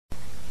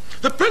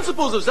The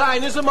principles of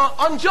Zionism are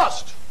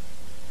unjust.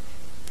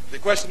 The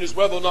question is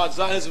whether or not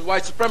Zionism is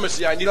white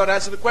supremacy. I need not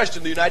answer the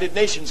question. The United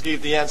Nations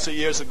gave the answer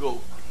years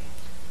ago.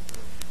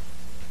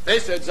 They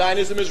said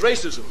Zionism is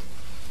racism.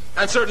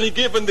 And certainly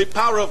given the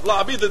power of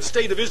lobby that the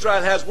state of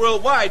Israel has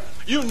worldwide,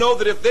 you know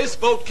that if this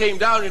vote came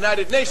down in the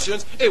United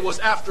Nations, it was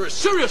after a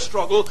serious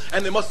struggle,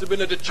 and there must have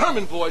been a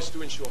determined voice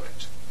to ensure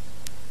it.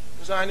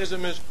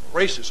 Zionism is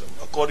racism,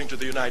 according to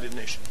the United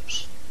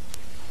Nations.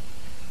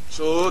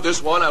 So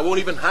this one, I won't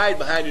even hide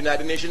behind the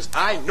United Nations.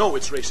 I know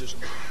it's racism.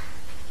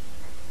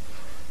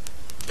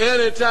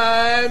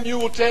 Anytime you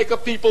will take a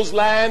people's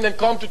land and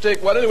come to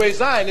take, well, anyway,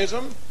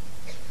 Zionism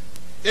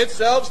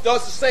itself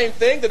does the same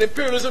thing that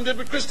imperialism did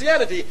with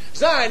Christianity.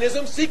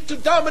 Zionism seeks to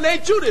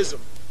dominate Judaism.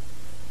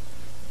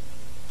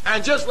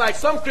 And just like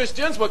some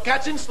Christians were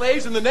catching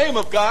slaves in the name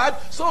of God,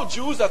 so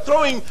Jews are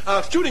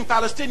shooting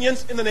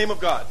Palestinians in the name of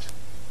God.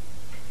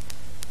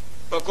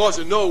 Of course,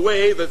 in no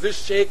way does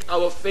this shake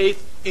our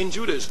faith in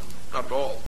Judaism. Not at all.